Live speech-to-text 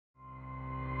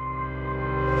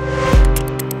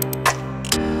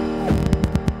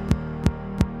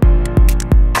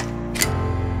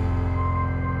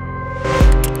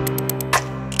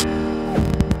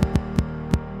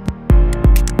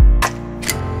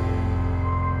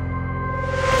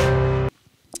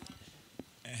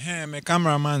My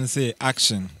cameraman say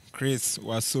action. Chris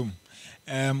Wasum.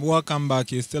 Welcome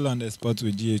back. You're still on the spot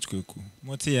with Ghkwaku.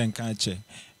 Moti and Kache.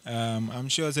 I'm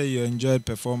sure say you enjoyed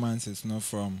performances, no,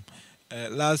 from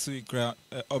last week,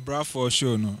 Obra for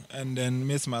show, no, and then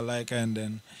Miss Malika, and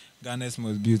then Ghana's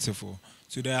Most Beautiful.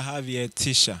 Today I have here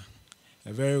Tisha,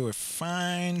 a very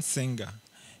refined singer,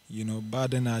 you know,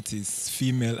 burden artist,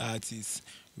 female artist.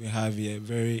 We have here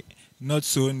very not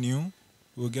so new.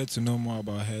 We'll get to know more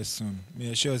about her soon.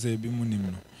 Me sure say be munim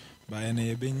no. But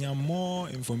I be more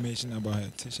information about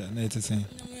her. Tisha, na ite say.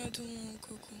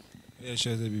 Yeah,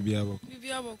 sure say bibi aboko. Bibi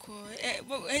aboko.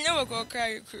 Enya boko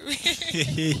cry ku.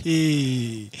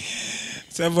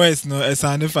 So voice no, it's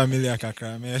sound familiar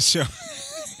kakra. Me sure.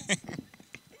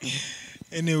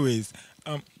 Anyways,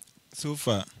 so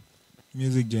far,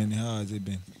 music journey, how has it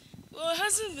been? Well, it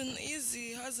hasn't been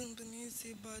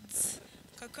easy. But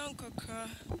kakra,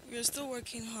 we're still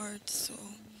working hard. So,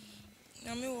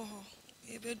 nami woho.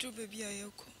 Ebedu baby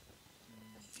ayoko.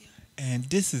 And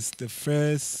this is the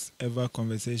first ever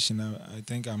conversation I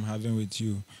think I'm having with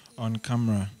you on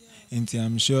camera. And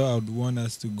I'm sure I would want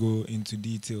us to go into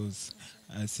details,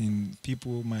 as in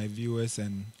people, my viewers,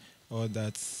 and all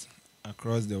that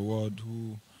across the world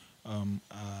who are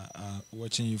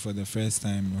watching you for the first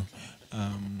time.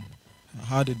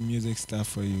 How did music start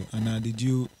for you? And did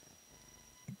you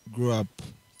grow up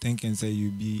thinking say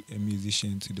you'd be a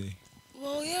musician today?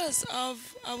 Well, yes,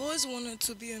 I've always wanted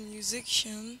to be a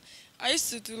musician. I used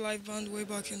to do live band way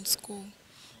back in school.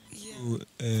 Yeah.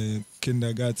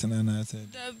 Kindergarten, and I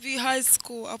said. That'd be high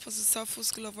school, opposite Safo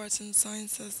School of Arts and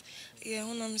Sciences. Yeah,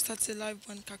 when I started live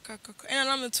band, kaka. And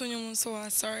I'm a 21, so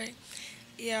sorry.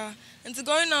 Yeah, and to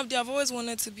growing up there, I've always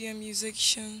wanted to be a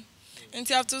musician.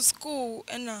 Until after school,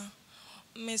 and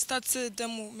me started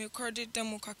demo, me recorded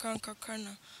demo, kaka.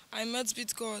 I met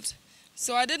Beat God.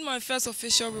 So I did my first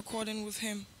official recording with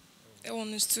him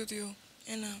on the studio.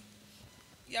 And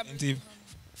yeah. And the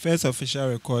first official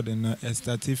recording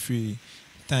started free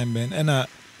time, Ben. And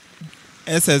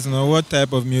SS, no, what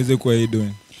type of music were you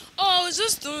doing? Oh, I was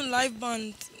just doing live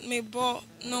band, me bought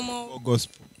normal. Or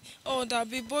gospel? Oh, that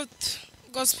be both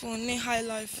gospel, ne high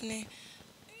life, ne.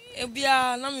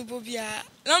 Ebia, na me bobia,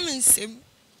 na me sim.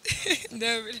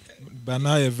 But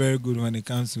now you're very good when it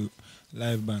comes to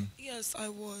live band. Yes, I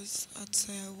was. I'd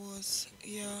say I was.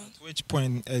 Yeah. At which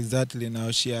point exactly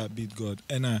now she beat God?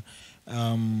 And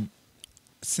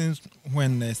since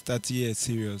when I started here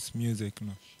serious music,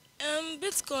 no?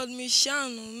 Beat God me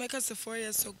shano make us 4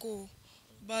 years ago.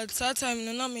 But that time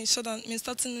no me sure that me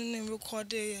starting in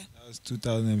recording. That was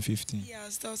 2015.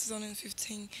 Yes, that was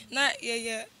 2015. Now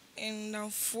yeah. And now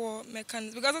for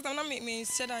mechanics because that time me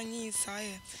said I need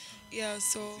sire. Yeah,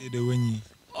 so See the when you.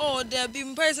 Oh, there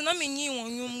been person I mean you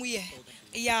on you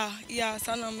yeah,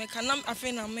 sana mechanic I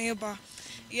think I'm able.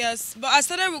 Yes, but I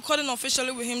started recording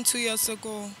officially with him 2 years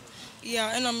ago.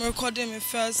 Yeah, and I'm recording my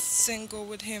first single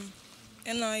with him.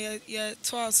 And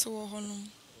twice so honum.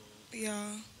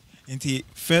 Yeah. Inti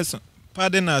first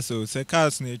pardon us so say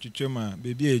cars na etwetwema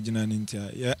baby ejina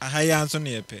nintia. Yeah, ahaya anso na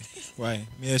yepe. Why?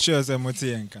 Me sure say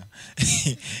moti yenka.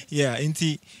 Yeah,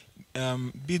 inti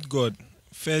Beat God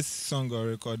first song or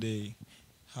recording.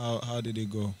 How did it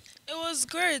go? It was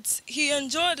great. He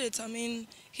enjoyed it. I mean,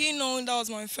 he knowing that was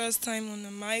my first time on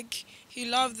the mic. He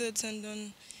loved it, and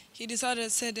then he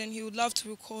decided said then he would love to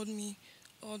record me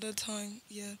all the time.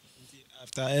 Yeah.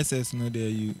 After SS no there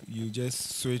you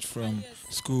just switched from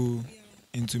school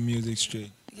into music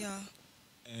straight. Yeah.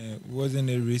 Wasn't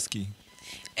it risky?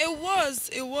 It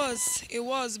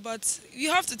was, but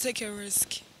you have to take a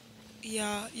risk.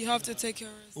 Yeah, you have to take a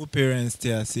risk. Who parents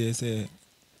there say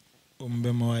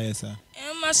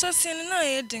My sister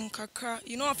kakra,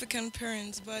 you know, African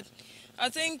parents, but I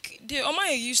think they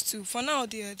are used to. For now,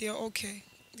 they're okay.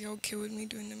 They're okay with me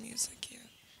doing the music.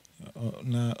 Yeah.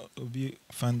 Now, obi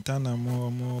Fantana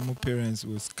more parents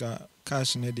with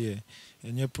cash ne there.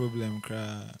 Any problem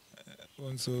cry.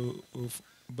 Also of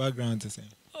background to say.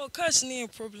 Oh, cash ne a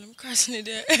problem. Cash ne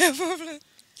there problem.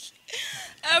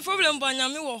 A problem, but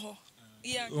nyami woho.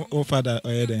 Yeah. Oh, father,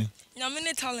 or then. Nyami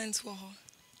ne talent woho.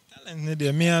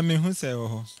 Me who say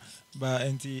but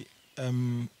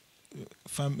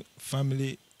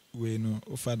family we no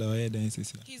father or then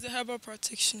sister. He's a herbal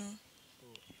practitioner.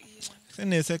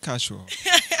 Say say casual.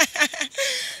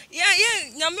 Yeah,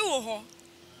 nyame wo ho.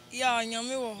 Yeah,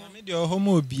 nyame wo ho. Nyame de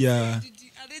homo bia.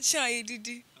 Ade chan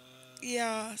didi.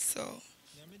 Yeah, so.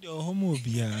 Nyame de homo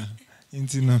bia.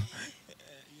 Inti no.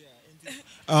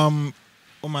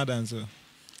 O madam so.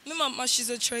 My mama, she's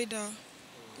a trader.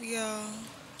 Yeah.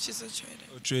 She's a trader.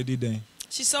 O trader then.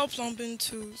 She sell plumbing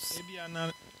tools. Maybe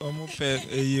ana omo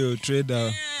pe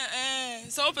trader.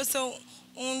 So person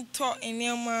on talk in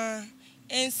your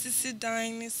NCC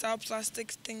dine sell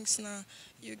plastic things now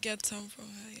you get some from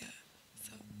her, yeah.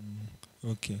 So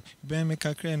Okay. Ben me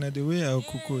kakra na the way I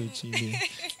cook mm. echi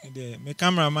the me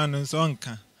cameraman no so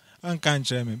onka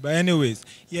nkyerɛ me. But anyways,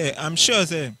 yeah, I'm sure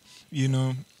say you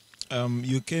know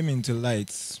you came into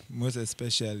light most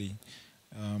especially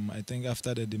I think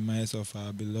after the demise of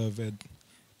our beloved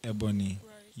Ebony,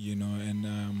 Right. you know,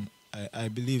 and I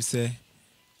believe say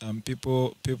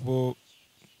people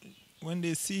when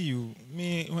they see you,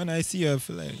 me when I see you, I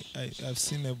feel like I've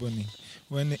seen Ebony.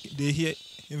 When they hear,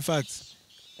 in fact,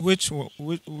 which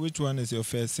one is your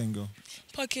first single?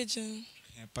 Packaging.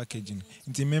 Yeah, packaging.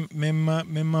 Nti memma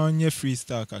onye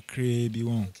freestyle kakra bi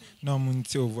won. Okay. Na mo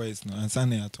nti o voice no ansa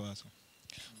na ato aso.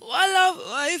 Well,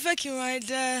 if I can right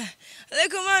there,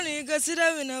 like a man, you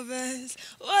consider me no best.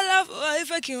 Well,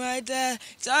 if I can right there,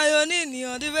 try on in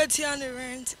your debate on the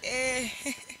rent. Eh,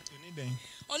 You need them.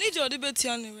 only your debate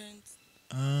on the rent.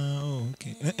 Ah, oh,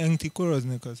 okay. Nti chorus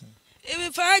ne kosa. If we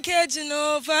package, eh.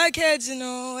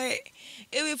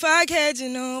 If we package,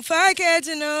 and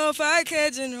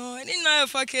in my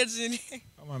packaging.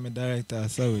 I'm a director, I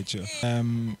saw with you.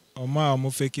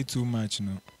 Oma fake it too much,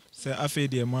 no. So after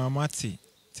the mati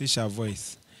Tisha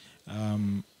voice.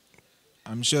 I'm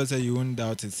sure say you won't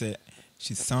doubt it. Say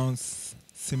she sounds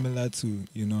similar to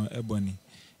Ebony,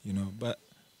 But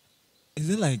is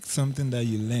it like something that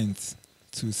you learned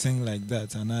to sing like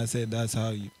that? And I said that's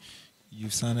how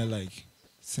you've sounded like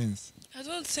since. I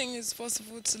don't think it's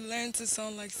possible to learn to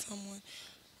sound like someone.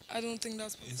 I don't think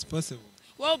that's possible. It's possible.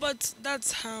 Well, but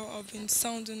that's how I've been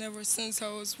sounding ever since I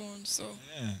was born. So,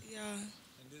 Yeah. yeah.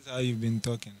 And this is how you've been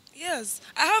talking. Yes,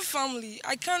 I have family.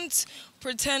 I can't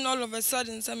pretend all of a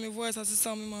sudden my voice has to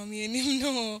sound my mommy and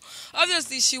no.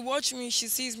 Obviously, she watch me, she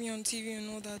sees me on TV and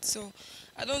all that. So,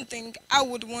 I don't think I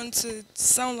would want to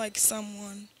sound like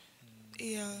someone.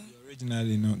 Yeah, You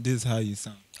originally, this is how you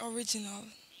sound. original.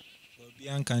 But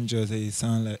Bianca and Joe say you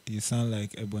sound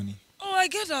like Ebony. Oh, I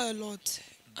get that a lot.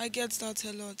 I get that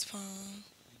a lot.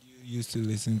 You used to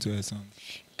listen to her song.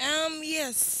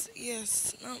 Yes.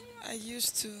 I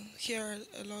used to hear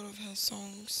a lot of her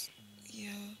songs. Yeah.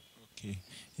 Okay.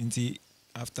 Inti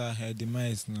after her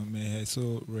demise, may her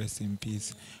soul rest in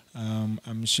peace.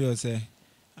 I'm sure say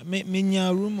me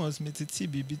rumors me to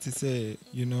bibi to say,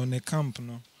 in the camp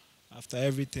after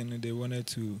everything they wanted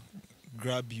to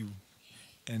grab you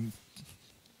and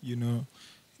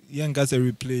young guys a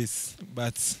replace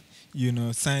but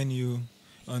sign you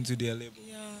onto their label.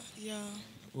 Yeah.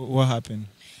 What happened?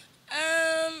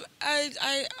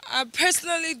 I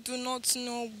personally do not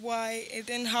know why it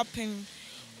didn't happen,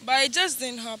 but it just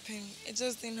didn't happen.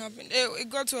 It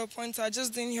got to a point I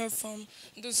just didn't hear from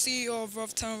the CEO of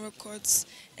Rough Town Records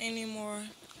anymore.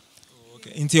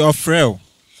 Okay. Into your frail.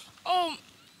 Oh,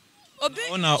 Obi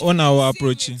On our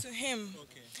approach. introducing me to him.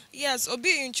 Okay. Yes,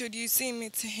 Obi introducing me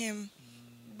to him,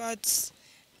 but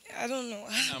I don't know.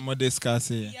 I'm more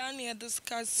discussing. Yeah, I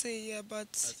discuss it, yeah, but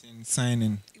As in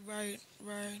signing. right.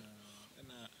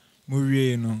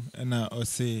 Murie, and I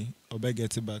say, Obe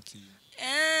get it back to you.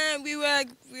 And we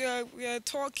were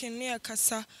talking near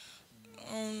Kasa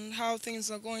on how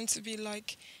things are going to be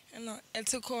like, and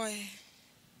etiko.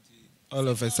 All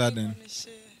of a sudden,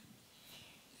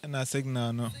 and I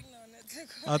signal no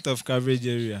out of coverage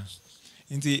area.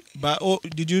 But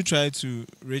did you try to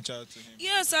reach out to him?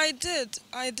 Yes, I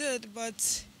did,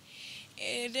 but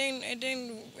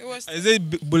it was. Is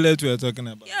it Bullet we are talking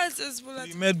about? Yes, it's bullet.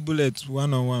 You met Bullet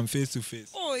one-on-one,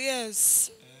 face-to-face. Oh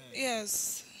yes,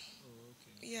 yes, Oh,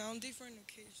 okay. yeah, on different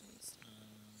occasions.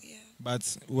 Yeah.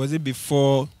 But was it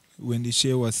before when the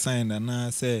share was signed and now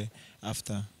say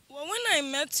after? Well, when I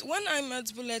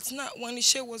met Bullet, not when the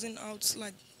share wasn't out.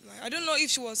 Like I don't know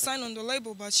if she was signed on the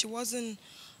label, but she wasn't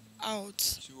out.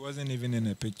 She wasn't even in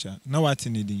a picture. Now what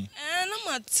in it?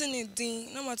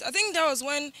 I think that was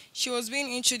when she was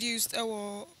being introduced.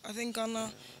 I think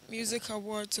Ghana Music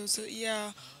Awards. So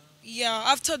yeah.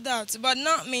 After that, but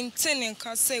not maintaining.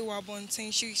 Can't say what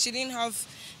thing. She didn't have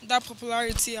that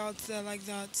popularity out there like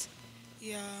that.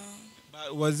 Yeah.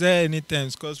 But was there any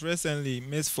times? Because recently,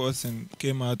 Miss Forsen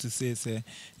came out to say,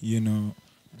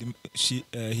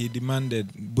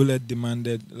 Bullet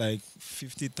demanded like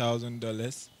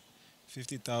 $50,000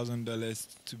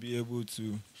 to be able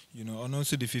to, and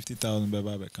also the 50,000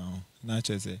 baba account. Not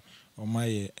just say, or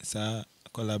my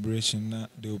collaboration,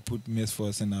 they will put Miss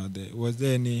Forsen out there. Was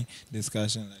there any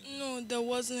discussion like that? No, there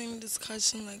wasn't any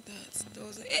discussion like that. There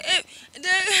wasn't.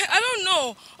 I don't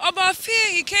know about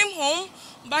Fear. He came home,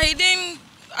 but he didn't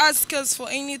ask us for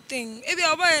anything. Maybe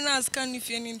I'll buy an ask if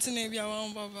you're into maybe I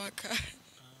want Babaka.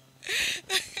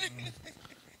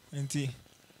 Nti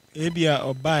ebia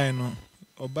oba no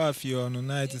oba fie no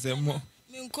na it say mo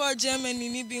Me nkɔ Germany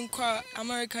ni bi nkɔ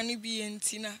America ni bi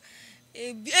entina.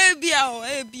 Ebia o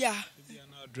ebia. ebia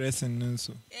na dressing no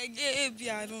so.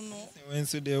 Ebia I don't know. When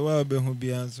so dey wa be hu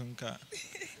bia nso nka.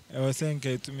 I was saying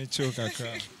to me chill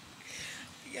kakra.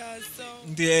 Yeah, so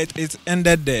It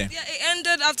ended there. yeah, it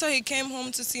ended after he came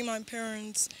home to see my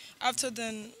parents. After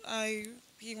then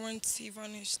he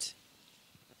vanished.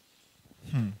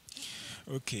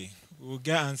 Okay, we'll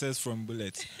get answers from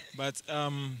Bullet. But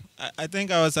I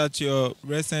think I was at your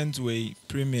recent way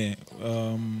premiere.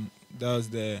 That was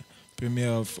the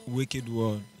premiere of Wicked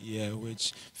World, yeah,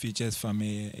 which features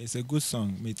Fameye. It's a good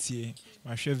song, Metie.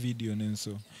 My share video and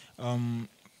so.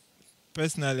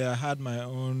 Personally, I had my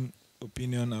own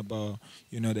opinion about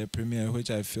the premiere, which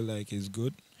I feel like is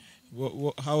good.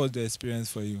 How was the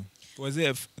experience for you? Was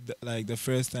it like the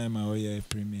first time I was a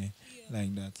premiere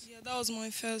like that? Yeah, that was my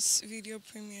first video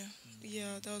premiere.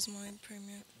 Yeah, that was my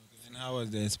premiere. Okay. And how was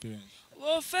the experience?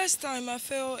 Well, first time I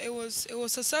felt it was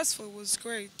successful. It was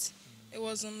great. It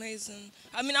was amazing.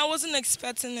 I mean, I wasn't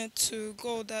expecting it to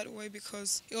go that way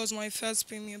because it was my first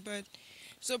premiere, but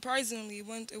surprisingly,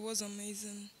 it was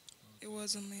amazing. It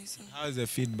was amazing. How is the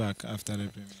feedback after the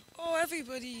premiere? Oh,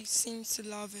 everybody seems to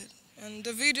love it. And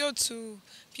the video too,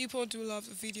 people do love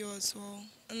the video as well.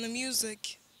 And the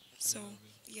music. So,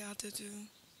 yeah, they do.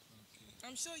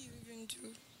 I'm sure you even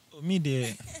do. Oh, me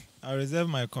there, I reserve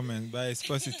my comments, but it's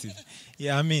positive.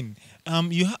 Yeah, I mean,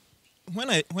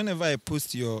 whenever I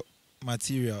post your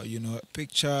material,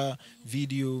 picture,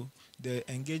 video, the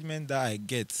engagement that I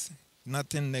get,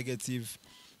 nothing negative.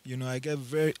 I get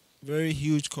very very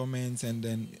huge comments and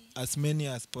then as many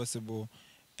as possible.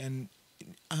 And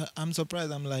I'm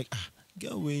surprised. I'm like,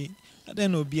 get away. I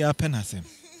don't know, be a penasem.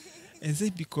 Is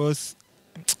it because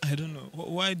I don't know?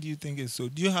 Why do you think it's so?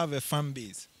 Do you have a fan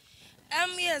base?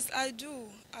 Yes, I do.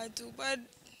 But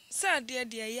sad dear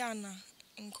Yana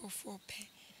Nkofope.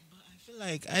 I feel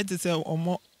like I had to say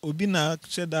Obina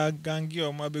Sheda Gangi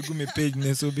or Mabegumi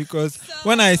page so because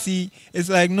when I see it's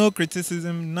like no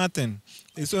criticism, nothing.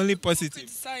 It's only positive.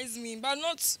 Criticize me, but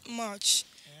not much.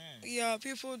 Yeah,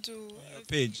 people do. On your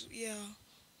page. Yeah.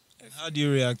 How do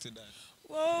you react to that?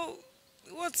 Well,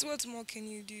 what more can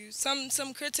you do?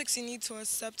 Some critics you need to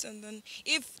accept, and then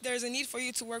if there's a need for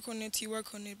you to work on it, you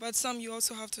work on it. But some you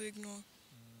also have to ignore.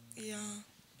 Yeah.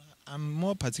 I'm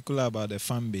more particular about the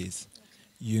fan base.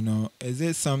 Is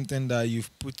it something that you've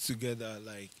put together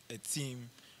like a team,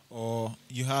 or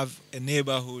you have a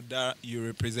neighborhood that you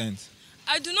represent?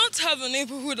 I do not have a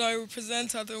neighborhood I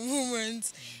represent at the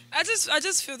moment. I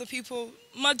just feel the people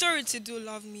majority do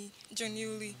love me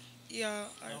genuinely. Yeah.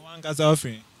 One guy's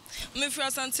offering. Me from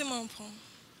Asante Mampong.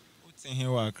 What's in here,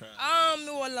 Wakra?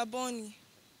 Me wa Laboni.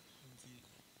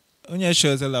 Onye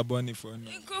sure is a Laboni for no.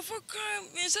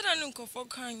 Me said I know for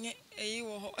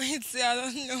It's I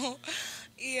don't know.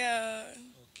 Yeah.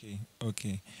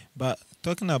 Okay. But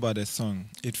talking about the song,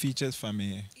 it features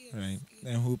Family, Yes, right? yes.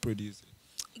 Then who produced it?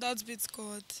 That's Beats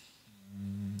God.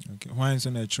 Okay. Why is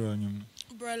it a Troy?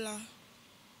 Brella.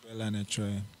 Brella and a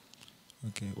Troy.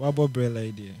 Okay. What about Brella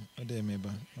idea? What do you mean?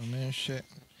 I'm share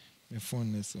my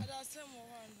phone this.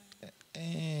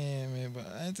 Maybe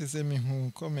I have to say me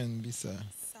who comment be sir.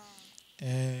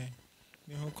 Me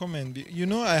who comment be.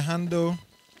 I handle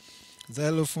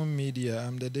Xylophone Media.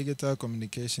 I'm the digital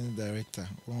communications director.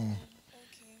 Oh.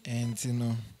 Okay.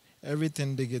 And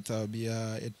everything digital be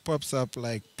it pops up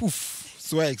like poof,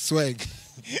 swag.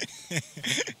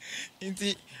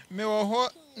 Inti me wo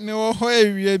ho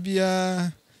ewie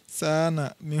bia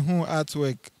sana me hu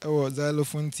artwork or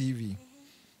Xylophone TV.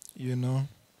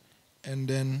 And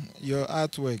then your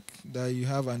artwork that you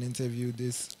have an interview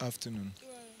this afternoon.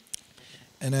 Right.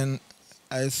 And then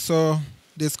I saw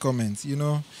this comment,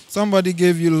 somebody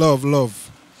gave you love.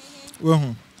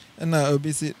 Well, and I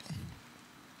obviously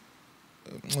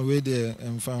where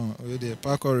the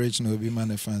Parkour Rich no be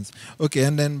man fans. Okay,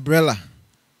 and then Brella.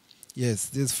 Yes,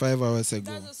 this 5 hours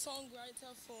ago. That's a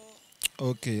songwriter for.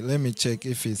 Okay, let me check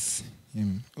if it's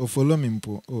him. Oh, follow me.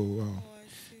 Oh, wow. Oh, I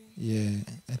see. Yeah,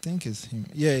 I think it's him.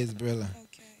 Yeah, it's Brella.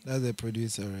 Okay. That's the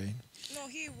producer, right? No,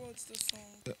 he wrote the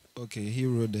song. Okay, he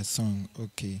wrote the song.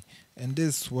 Okay. And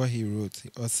this is what he wrote.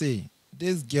 Or say,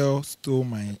 this girl stole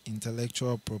my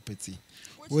intellectual property,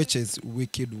 which is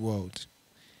Wicked World.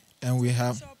 And we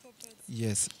have,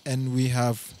 yes, and we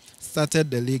have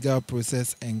started the legal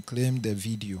process and claimed the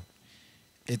video.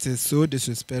 It is so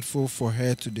disrespectful for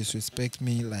her to disrespect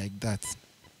me like that.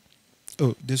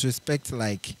 Oh, disrespect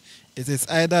like. It is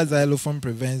either Xylophone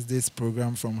prevents this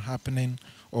program from happening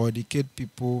or educate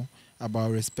people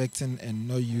about respecting and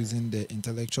not using the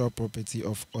intellectual property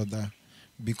of other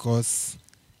because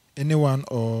anyone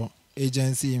or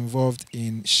agency involved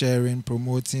in sharing,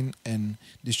 promoting, and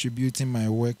distributing my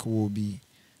work will be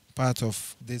part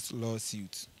of this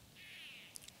lawsuit.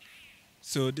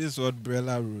 So this is what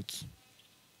Brella wrote,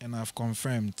 and I've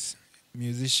confirmed.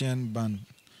 Musician ban.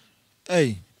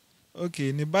 Hey,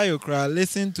 okay, Nibayokra,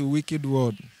 listen to Wicked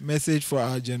Word, message for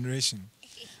our generation.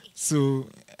 So,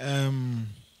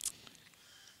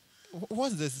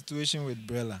 what's the situation with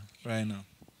Brella right now?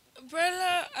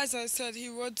 Brella, as I said, he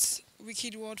wrote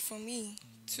Wicked Word for me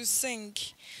to sing.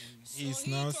 So He's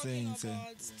he now talking saying, say,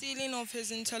 about stealing of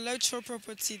his intellectual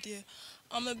property there.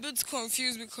 I'm a bit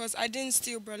confused because I didn't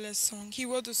steal Brella's song. He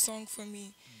wrote the song for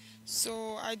me.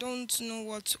 So I don't know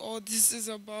what all this is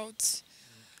about.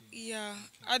 Yeah,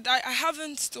 I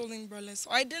haven't stolen Brella's.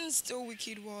 I didn't steal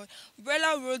Wicked Word.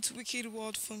 Brella wrote Wicked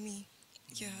Word for me.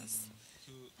 Yes.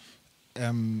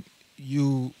 um,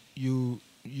 you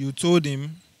told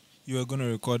him you were gonna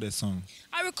record a song.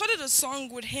 I recorded a song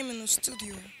with him in the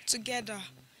studio together.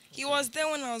 He was there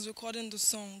when I was recording the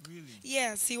song. Really?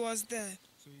 Yes, he was there.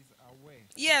 So he's aware.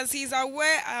 Yes, he's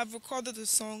aware I have recorded the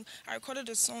song. I recorded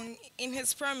the song in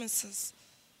his premises.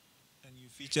 And you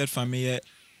featured Familia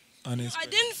on his. I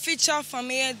didn't feature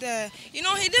Familia there. You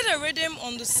know, he did a rhythm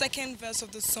on the second verse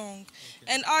of the song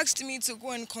and asked me to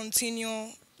go and continue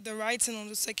the writing on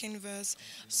the second verse.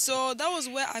 So that was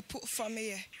where I put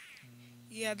Familia.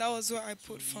 Yeah, that was where I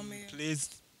put Familia.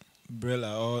 Replaced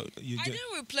Brella, or you I just.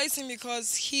 didn't replace him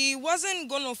because he wasn't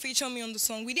gonna feature me on the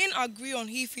song. We didn't agree on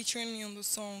he featuring me on the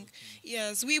song.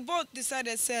 Yes, we both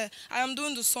decided, say, I am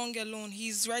doing the song alone.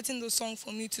 He's writing the song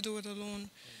for me to do it alone.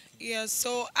 Yes,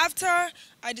 so after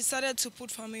I decided to put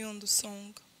Fami on the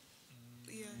song.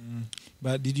 Yeah.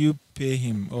 But did you pay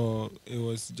him, or it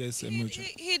was just a mutual?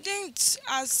 He didn't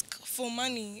ask for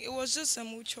money. It was just a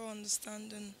mutual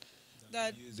understanding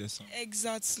that Use the song.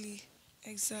 exactly.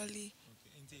 Exactly.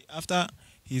 Okay. After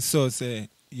he saw, say,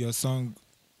 your song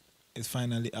is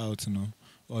finally out,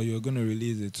 or you're gonna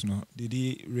release it, did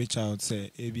he reach out,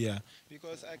 say, ABR?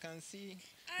 Because I can see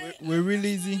we're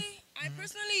releasing. I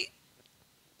personally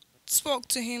spoke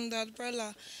to him that,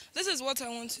 Brella, this is what I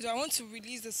want to do. I want to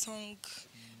release the song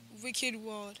Wicked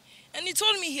World. And he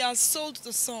told me he has sold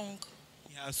the song.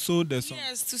 He has sold the song.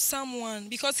 Yes, to someone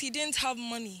because he didn't have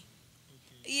money.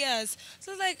 Yes.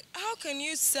 So it's like, how can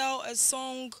you sell a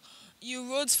song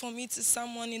you wrote for me to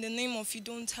someone in the name of you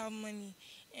don't have money?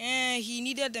 And he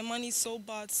needed the money so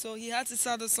bad, so he had to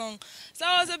sell the song. So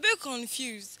I was a bit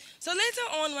confused. So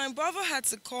later on, my brother had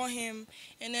to call him,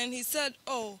 and then he said,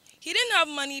 oh, he didn't have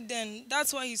money then.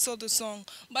 That's why he sold the song.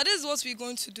 But this is what we're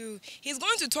going to do. He's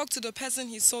going to talk to the person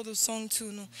he sold the song to.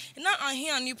 No? And now I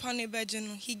hear a new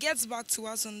he gets back to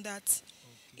us on that.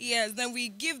 Yes, then we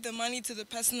give the money to the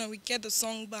person and we get the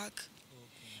song back.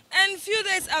 And a few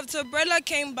days after, Brella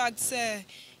came back, said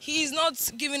he's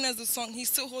not giving us the song, he's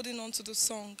still holding on to the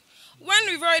song. When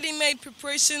we've already made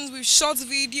preparations, we've shot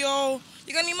video,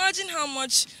 you can imagine how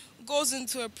much goes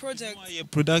into a project. My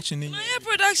production in My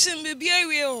production, baby, I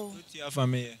will.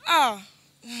 Ah.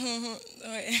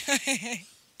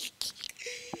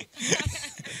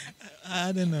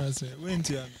 I don't know, sir. When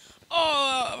to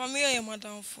Oh, I'm here,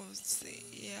 madam, for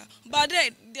yeah. But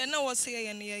they know what's here,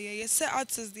 yeah. You say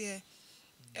artists there.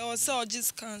 It was so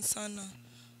just cancer.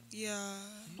 Yeah.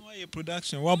 No, your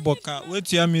production. What boka?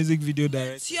 What's your music video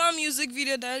director? Your music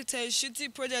video director,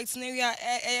 shooting projects, we are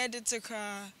editor.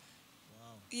 Wow.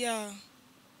 Yeah.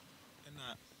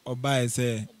 Oba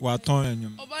say what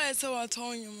on Oba say what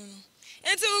on you.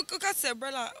 And so we say,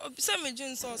 brother, some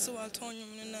June so what on you.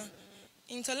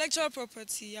 Intellectual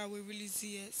property, yeah, we release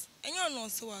yes. And you're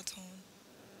not so what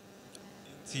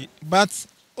on. But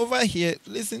over here,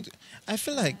 listen, I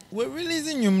feel like we're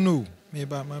releasing you no.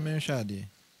 Maybe my man Shadi.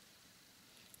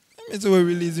 Let me say we're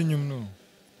releasing you no.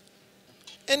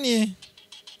 Any,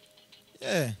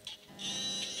 yeah.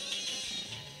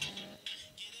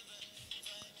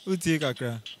 Who take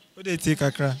Accra? Who they take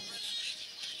Accra?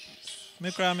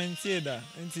 Me cry me say that.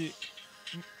 Enti,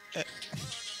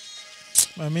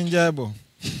 my main jabo.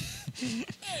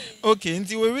 Okay,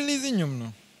 enti we're releasing you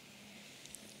no.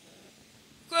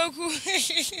 Ghkwaku,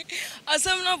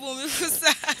 asem na bomi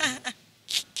kusa.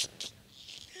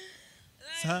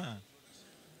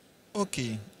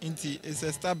 Okay, it's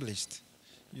established.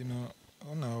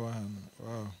 On our hand.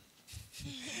 Wow.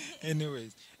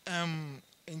 Anyways,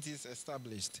 it is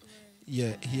established. Right.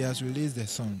 Yeah, he has released the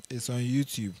song. It's on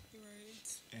YouTube.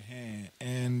 Right.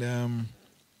 And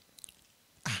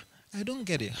I don't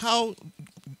get it. How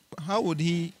would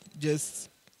he just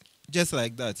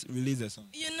like that release the song?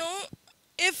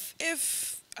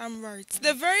 If I'm right,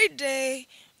 the very day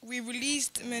we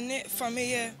released Mene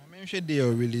Famille. I'm sure they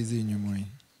are releasing your mind.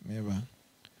 Maybe.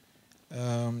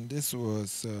 This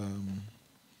was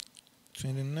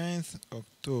 29th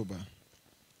October.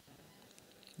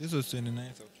 This was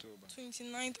 29th October.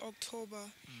 29th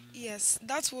October. Yes,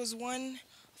 that was when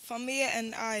Famille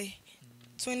and I,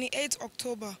 28th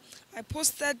October, I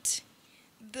posted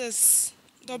this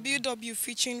WW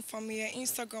featuring Famille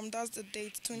Instagram. That's the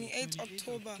date, 28th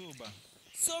October.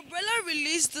 So Brella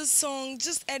released this song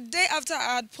just a day after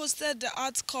I had posted the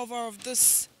art cover of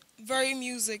this very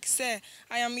music. Say,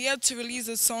 I am yet to release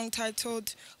a song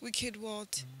titled Wicked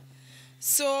World.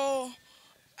 So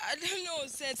I don't know.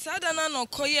 Said Sadana no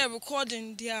Koye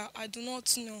recording there. I do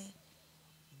not know.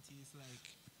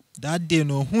 That day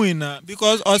no who in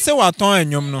because or say what on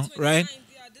no, right?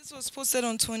 Yeah, this was posted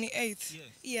on 28th.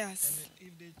 Yes.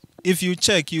 If you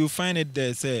check, you find it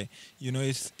there. Say,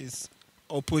 it's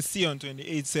opposite on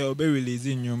 28th. Say, will be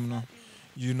releasing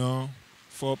no,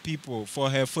 for people, for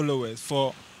her followers,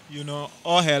 for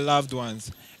all her loved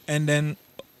ones, and then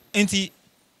anti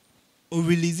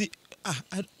release it.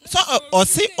 So or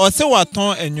say what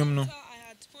on no. I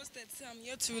had posted, say I'm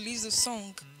yet to release a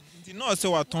song. No, say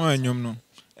what on no.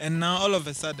 And now all of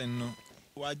a sudden, no,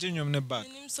 we're genuinely back.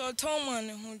 So Tom and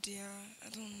who dear, I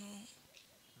don't know.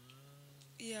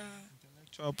 Yeah.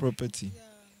 Intellectual property. Yeah.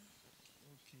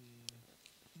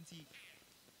 Okay.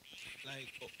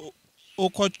 Like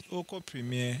Oko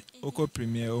Premier,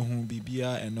 Ohun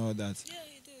Bibia and all that. Yeah,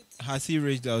 he did. Has he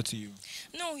reached out to you?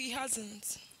 No, he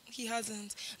hasn't. He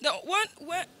hasn't. The one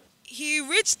where he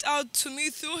reached out to me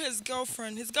through his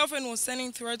girlfriend. His girlfriend was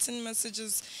sending threatening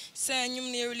messages saying you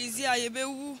may release ya,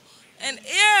 yebewu. And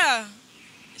yeah,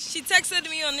 she texted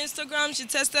me on Instagram. She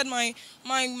texted my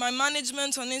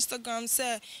management on Instagram.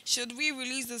 Said, should we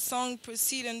release the song,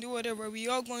 proceed and do whatever? We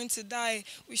all going to die.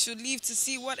 We should leave to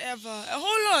see whatever. A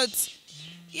whole lot.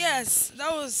 Yes,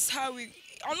 that was how we.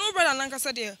 I know brother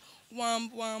Nankasa there.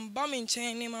 One bombing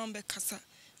chain name on Bekasa.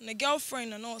 And the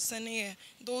girlfriend and all sending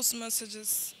those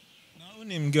messages. No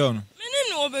name girl. My name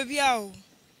no baby ow.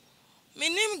 My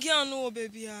name girl no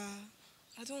baby.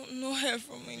 I don't know her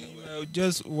from anywhere.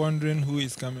 Just wondering who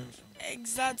is coming from.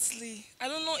 Exactly. I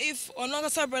don't know if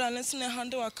Onagasa brother let's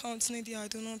handle account maybe I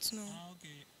do not know.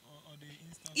 Okay. Or the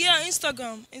Instagram. Yeah,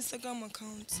 Instagram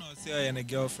account. No, say I and a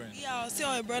girlfriend. Yeah, I'll say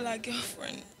our brother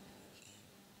girlfriend.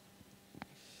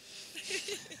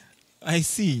 I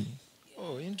see.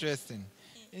 Oh, interesting.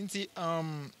 Inti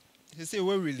he say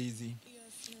we're releasing.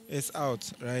 Yes, no, It's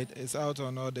out, right? It's out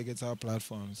on all the guitar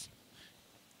platforms.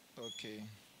 Okay.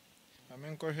 I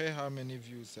mean, how many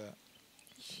views are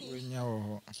when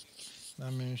you I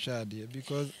mean,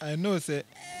 because I know say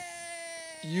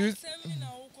you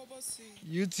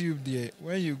YouTube there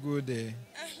when you go there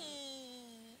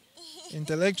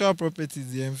intellectual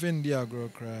properties the enfendi agro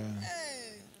cry.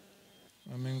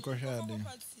 I mean,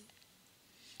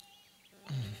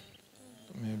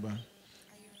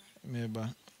 maybe.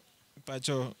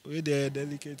 Pacho, we the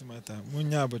delicate matter.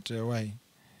 Munya but why?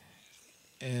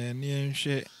 And yen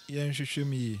show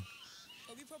me.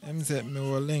 Said me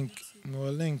will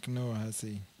link no I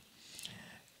say.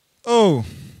 Oh,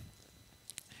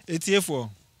 it's here for.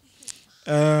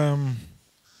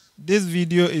 This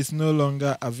video is no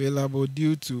longer available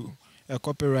due to a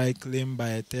copyright claim by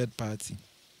a third party.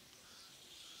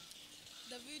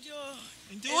 the video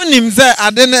Unim say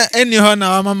I didn't anyhow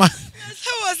now, mama.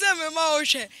 How was that my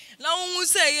mouth? Now we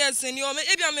say yes and you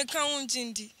maybe I'm a count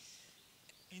jindi.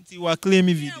 Inti wa claim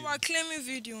video. Yeah, we claiming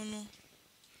video no.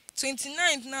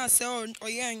 29th now say or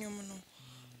yeah no.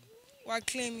 We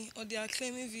claiming or they are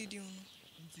claiming video no.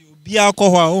 Inti obi akọ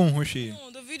ho a ohun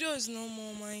No, the video is no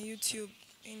more on my YouTube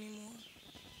anymore.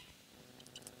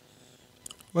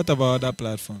 What about other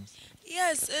platforms?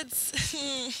 Yes, it's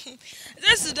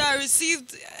yesterday I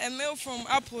received a mail from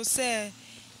Apple saying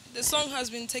the song has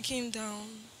been taken down.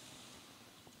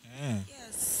 Yeah.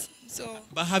 Yes. So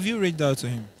But have you reached out to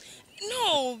him?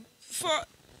 no,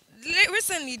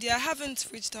 recently I haven't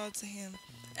reached out to him,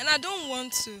 and I don't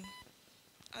want to.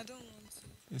 I don't want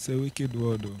to. It's a wicked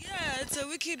world though. Yeah, it's a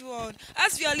wicked world.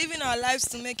 As we are living our lives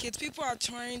to make it, people are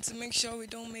trying to make sure we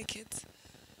don't make it.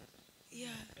 Yeah.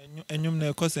 Enyum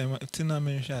na ekose tina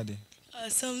menshade.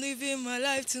 As I'm living my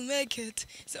life to make it,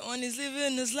 someone is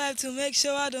living his life to make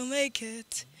sure I don't make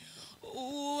it.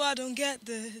 Ooh, I don't get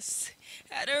this.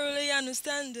 I don't really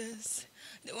understand this.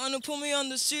 They want to put me on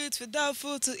the streets without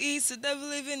food to eat, so they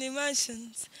believe in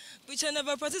mansions. Which I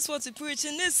never practice what to preach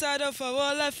in this side of our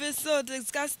world. Life is so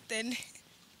disgusting.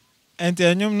 And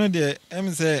enyum no de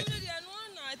em say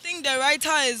I think the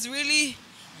writer is really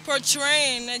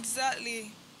portraying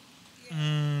exactly.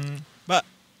 but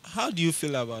how do you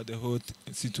feel about the whole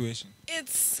situation?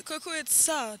 It's Coco. It's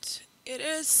sad. It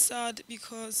is sad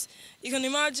because you can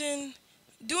imagine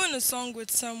doing a song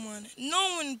with someone,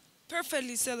 knowing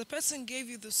perfectly said the person gave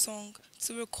you the song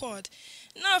to record.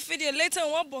 Now, video later,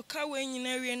 what boka when you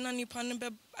know nani pan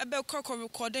I bet cock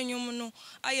recording you know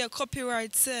I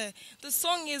copyright say the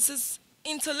song is his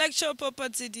intellectual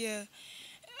property dear.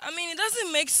 I mean, it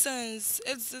doesn't make sense.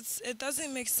 It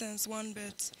doesn't make sense one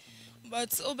bit.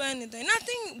 But over anything,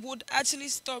 nothing would actually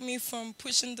stop me from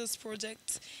pushing this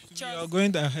project. So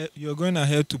you're going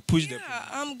ahead to push the Yeah,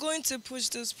 I'm going to push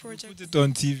this you project. put it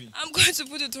on TV, I'm going to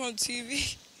put it on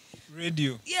TV.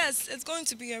 radio, Yes, it's going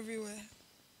to be everywhere.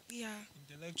 Yeah.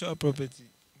 intellectual property.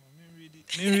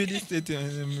 Me read it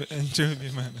statement and show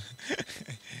me man.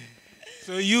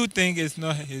 So you think it's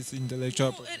not his intellectual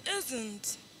No, property? it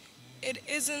isn't. It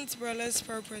isn't Brella's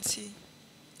property.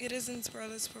 It isn't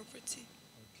Brella's property.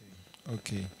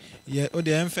 Okay. Yeah, oh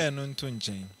the unfair non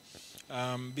chain.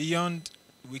 Beyond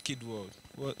Wicked World,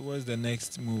 what's the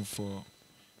next move for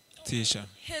Tisha?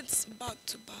 Hits back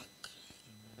to back.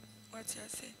 What I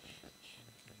say?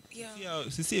 Yeah.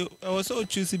 See, I was so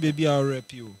choosy, baby. I'll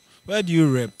rep you. Where do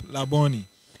you rep? Laboni.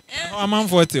 Eh, I'm on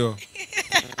 40. Oko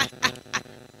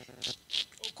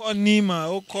Nima,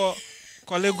 Oko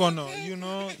Kolegono.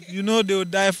 You know they'll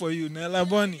die for you. Ne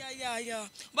Laboni. Yeah.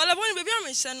 But Laboni, baby, I'm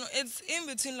in it's in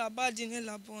between Labadi and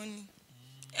Laboni.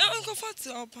 I'm going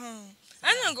to up.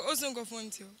 I'm also going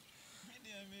to.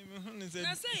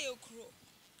 I say you crow.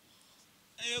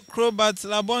 Crow, but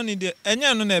Laboni, the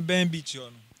Enya no ne Ben Beach.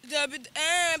 There be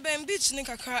ben beach ni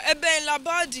kakra ben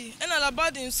labadi and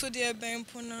labadi so there ben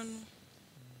ponano.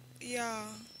 Yeah.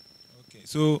 Okay,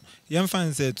 so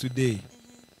Yemfan said today,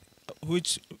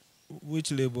 which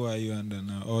label are you under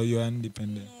now, or you are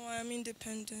independent? No, I'm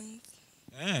independent.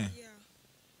 Eh. Yeah.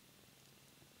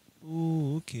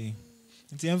 Oh, okay.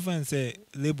 Yemfan said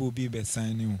label be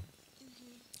signing.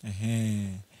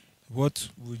 What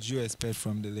would you expect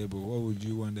from the label? What would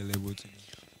you want the label to do?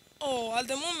 Oh, at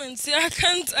the moment, see, I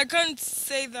can't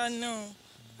say that now.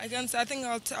 I can't. I think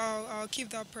I'll keep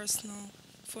that personal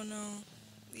for now.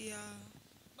 Yeah.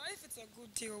 But if it's a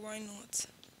good deal, why not?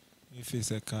 If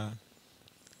it's a car,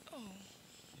 Oh.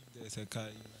 if there's a car,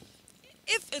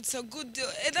 you If it's a good deal,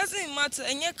 it doesn't matter.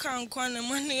 And you can't find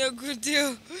money a good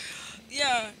deal.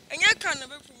 Yeah. And you can't be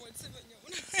promoted.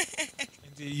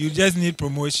 You just need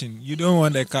promotion. You don't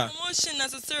want a car. Promotion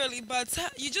necessarily, but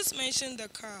you just mentioned the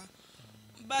car.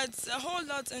 But a whole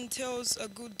lot entails a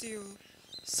good deal.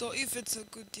 So if it's a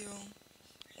good deal,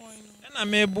 why not? And I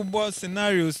may book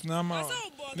scenarios now.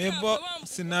 May book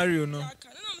scenario no.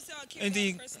 And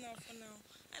the personal for now.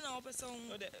 And I'll be so.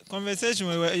 Conversation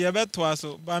you bet twice.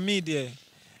 But me there,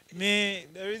 me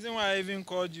the reason why I even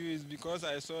called you is because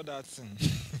I saw that thing.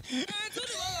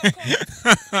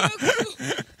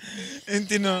 And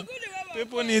you know,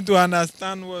 people need to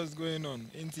understand what's going on.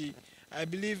 And I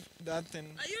believe that thing.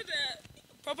 Are you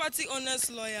the property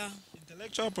owner's lawyer?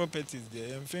 Intellectual properties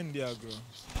there, I'm friend there, girl.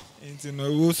 And you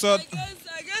know, we'll sort.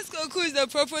 I guess Ghkwaku is the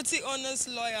property owner's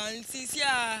lawyer, and says,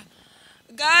 yeah,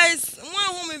 guys,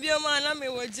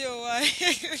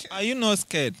 Are you not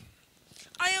scared?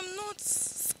 I am not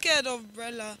scared of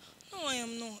Brella. No, I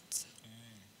am not.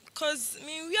 Because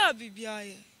we are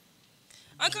BBI.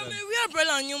 I come we are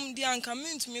Brella and you and come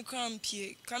into me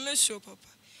crampy, come show papa.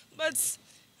 But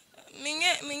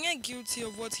me guilty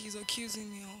of what he's accusing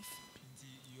me of.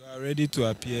 You are ready to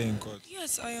appear in court?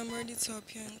 Yes, I am ready to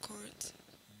appear in court.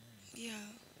 Yeah.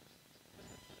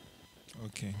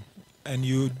 Okay. And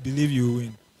you believe you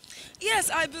win? Yes,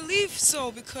 I believe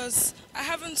so because I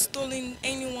haven't stolen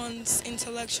anyone's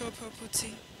intellectual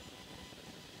property.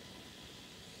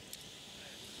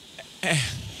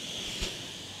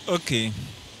 Okay.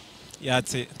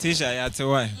 Tisha,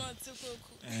 why?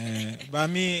 But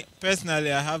me,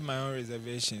 personally, I have my own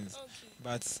reservations. Okay.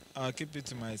 But I'll keep it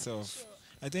to myself. Sure.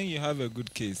 I think you have a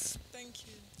good case. Thank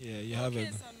you. Yeah, you have a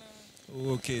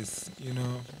Good. case. You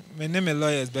know, my name is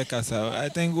lawyer Becca, so I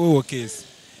think case.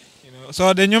 You know,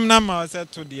 so the new number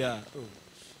said to the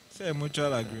say a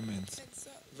mutual agreement,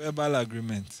 Exactly. verbal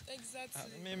agreement.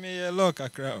 Exactly. Me a law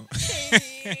crowd.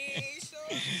 Hey,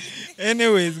 sure.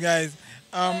 Anyways, guys,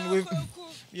 with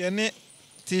Ghkwaku.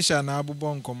 Tisha na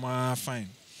Abubon Koma fine.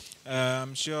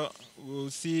 I'm sure we'll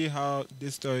see how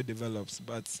this story develops.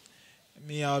 But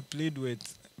me, I'll plead with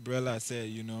Brella. Say,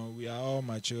 you know, we are all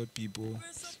mature people.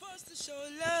 We're supposed to show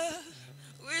love.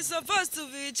 We're supposed to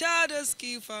be each other's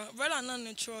keeper. Brella, not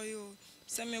natural, you.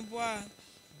 Say me, boy.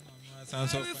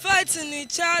 Sounds so We're fine. fighting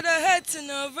each other, hating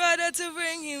our brother to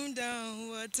bring him down.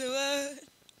 What a word.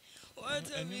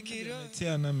 What a wicked word.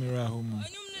 Tia na mira homo.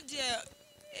 Anyum ne deɛ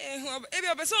Maybe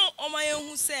a person on my own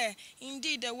who say,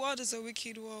 indeed, the world is a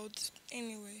wicked world.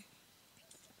 Anyway.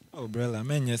 Oh, Brella,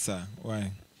 men yes sir.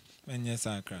 Why? Men yes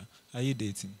sir. Are you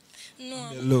dating? No,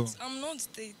 On the I'm low. not, I'm not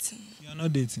dating. You are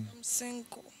not dating. I'm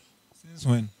single. Since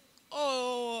when?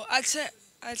 Oh, actually,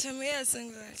 me a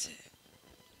single. Actually.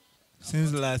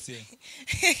 Since last year.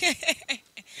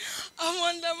 I'm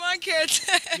on the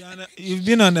market. You've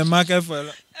been on the market for a long.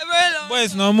 A very long Boys,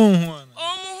 time. no more.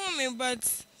 Oh, my homie,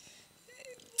 but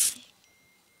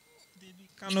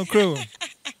Cano crow.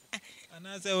 And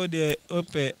I say, oh, they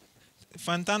open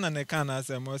Fantana and the can. I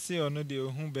say, Mosi or no,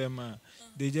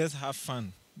 they just have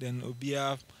fun. Then Obi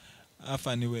have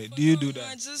anyway. Do you do that?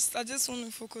 I just want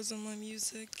to focus on my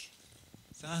music.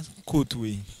 That's quote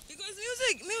way. Because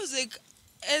music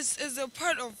is a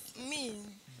part of me.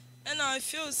 And I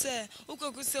feel say,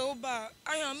 Ghkwaku say, Oba,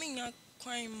 I am in a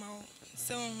crying mouth.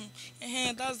 So,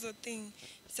 that's the thing.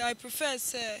 So I prefer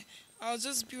say, I'll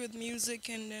just be with music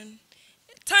and then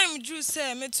time Drew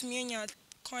say, met to me and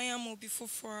crying more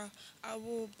before I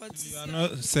will. But You are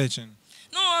not searching.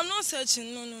 no, I'm not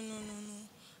searching. No.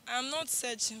 I'm not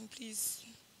searching, please.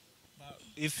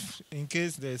 If in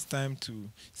case there's time to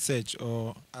search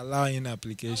or allow in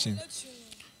application. I'll let you know.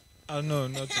 Oh no,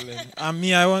 not to let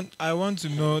me. I want to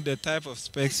know the type of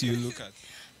specs you look at.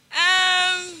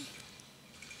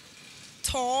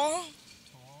 Tall,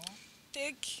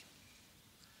 thick.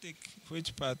 Thick.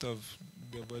 Which part of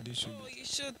the body should Oh, be? you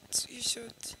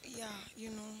should. Yeah, you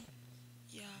know.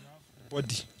 Yeah,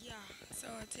 Body yeah. So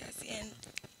yes, and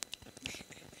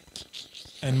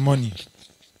and money.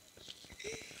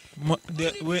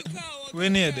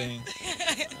 When near then.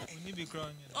 then? We be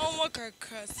crying. Oh, what a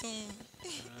so.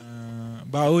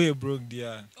 But who you broke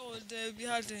there? Oh, they be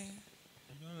hard. You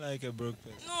don't like a broke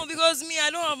person. No, because me,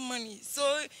 I don't have money. So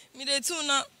me they too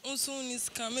na unso ni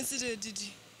scam. Me see they did.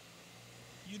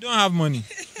 You don't have money,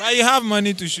 but you have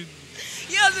money to shoot.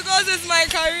 Yes, because it's my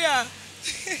career.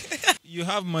 You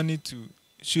have money to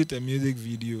shoot a music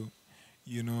video.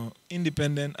 You know,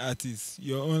 independent artist,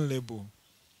 your own label.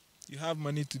 You have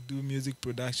money to do music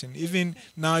production. Even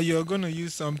now, you're gonna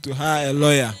use some to hire a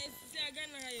lawyer.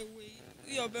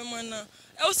 Your bemana.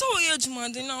 Also, your juma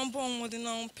de na bon mo de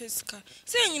na pesca.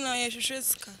 Say you na ye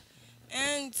shreska.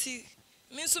 And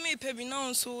me so me pebi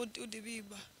na so do the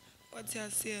biba. What you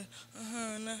say?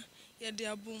 Na ye de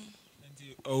abum.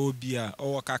 Oh, beer,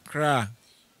 or kakra.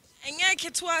 And ya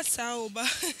ketwa sa oba.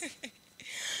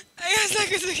 I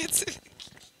like it.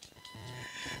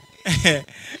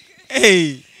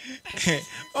 Hey,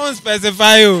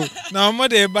 unspecify you. Now,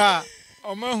 mother bar,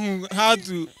 or how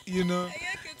to, you know.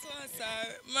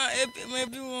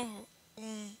 Maybe one.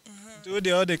 Do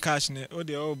the other cash, or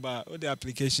the old bar, or the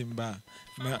application bar.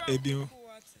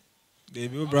 They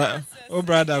be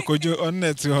brother, could you on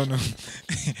net on?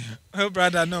 Oh,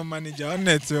 brother, no manager on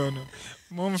net on.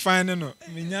 Mom, fine, no.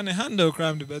 Minyane handle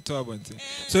crime the better about it.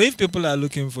 So, if people are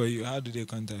looking for you, how do they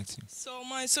contact you? So,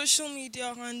 my social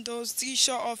media handles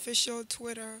Tisha official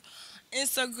Twitter,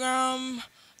 Instagram,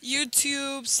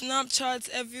 YouTube, Snapchat,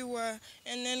 everywhere.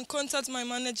 And then contact my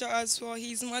manager as well.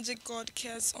 He's Magic God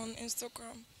Cares on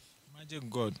Instagram. Magic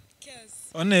God.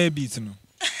 Cares. On a beat, no.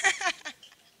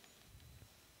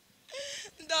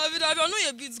 David, I don't know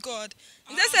your beats God.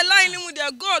 There's a line in with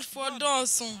their God for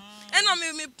Dawson. And I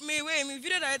me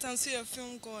video that and see a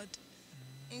film God.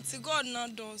 It's God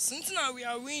not Dawson. Until now we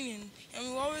are winning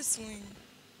and we always win.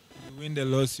 You win the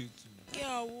lawsuit too.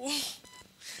 Yeah,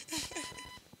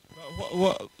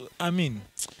 what I mean,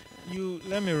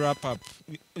 let me wrap up.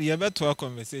 You're about to our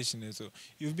conversation. So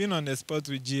you've been on the spot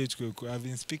with Ghkwaku. I've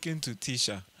been speaking to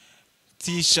Tisha.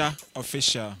 Tisha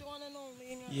official. The one and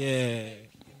only. Yeah.